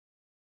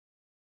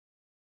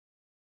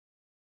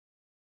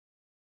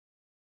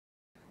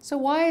So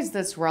why is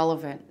this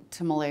relevant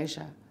to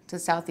Malaysia, to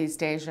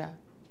Southeast Asia,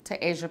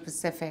 to Asia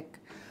Pacific?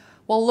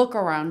 Well, look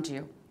around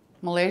you.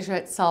 Malaysia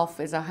itself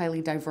is a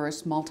highly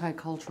diverse,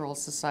 multicultural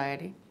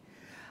society.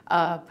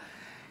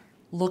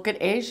 Look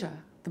at Asia,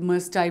 the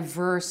most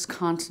diverse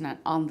continent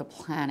on the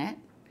planet.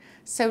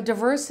 So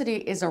diversity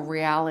is a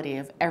reality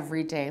of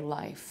everyday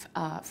life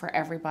for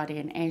everybody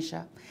in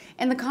Asia.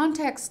 In the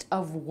context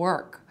of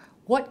work,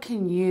 what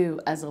can you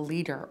as a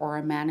leader or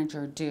a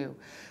manager do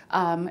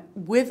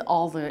with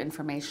all the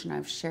information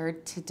I've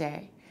shared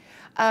today?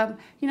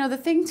 The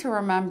thing to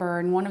remember,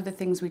 and one of the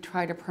things we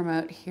try to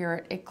promote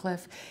here at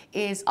Iclif,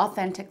 is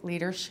authentic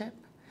leadership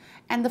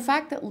and the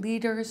fact that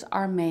leaders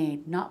are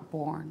made, not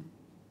born.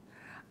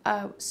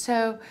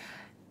 So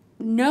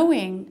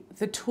knowing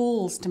the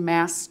tools to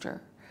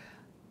master,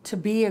 to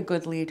be a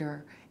good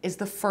leader, is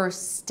the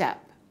first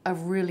step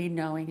of really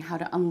knowing how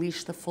to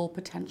unleash the full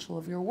potential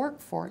of your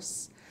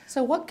workforce.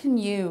 So what can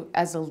you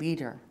as a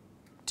leader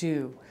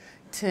do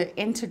to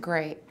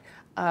integrate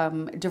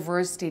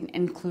diversity and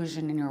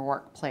inclusion in your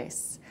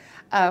workplace?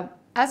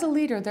 As a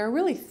leader, there are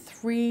really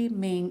three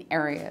main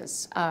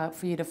areas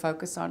for you to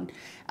focus on.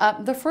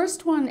 The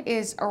first one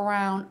is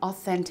around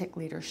authentic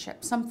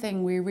leadership,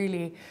 something we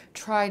really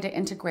try to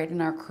integrate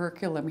in our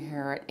curriculum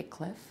here at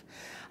Iclif.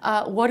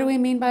 What do we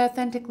mean by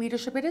authentic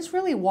leadership? It is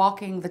really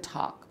walking the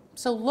talk.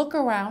 So look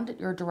around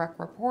at your direct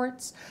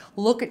reports,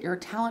 look at your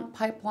talent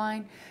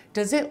pipeline.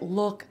 Does it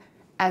look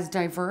as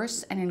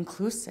diverse and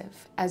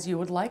inclusive as you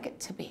would like it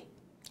to be?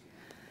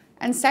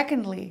 And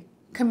secondly,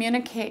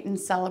 communicate and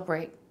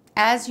celebrate.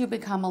 As you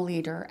become a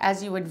leader,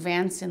 as you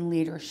advance in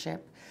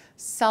leadership,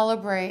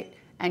 celebrate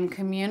and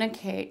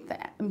communicate the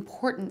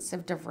importance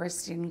of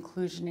diversity and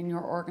inclusion in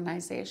your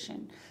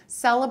organization.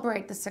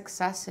 Celebrate the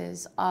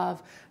successes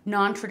of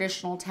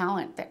non-traditional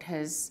talent that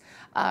has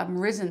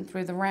risen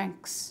through the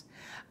ranks,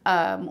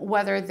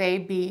 whether they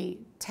be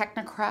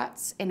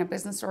technocrats in a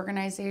business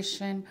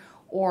organization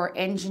or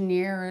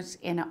engineers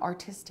in an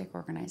artistic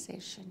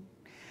organization.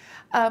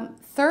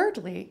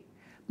 Thirdly,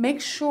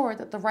 make sure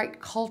that the right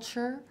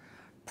culture,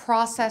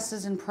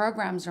 processes, and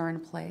programs are in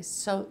place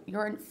so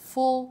your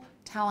full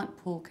talent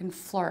pool can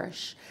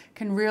flourish,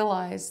 can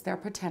realize their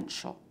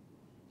potential.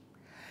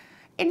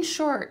 In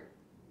short,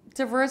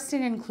 diversity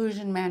and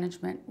inclusion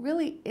management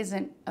really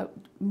isn't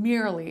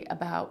merely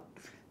about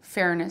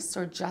fairness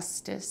or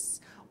justice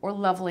or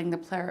leveling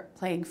the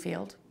playing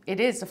field. It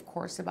is, of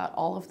course, about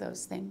all of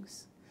those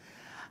things.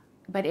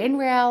 But in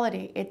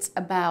reality, it's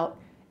about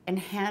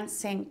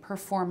enhancing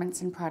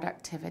performance and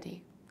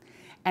productivity.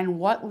 And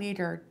what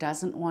leader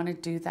doesn't want to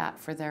do that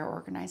for their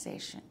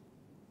organization?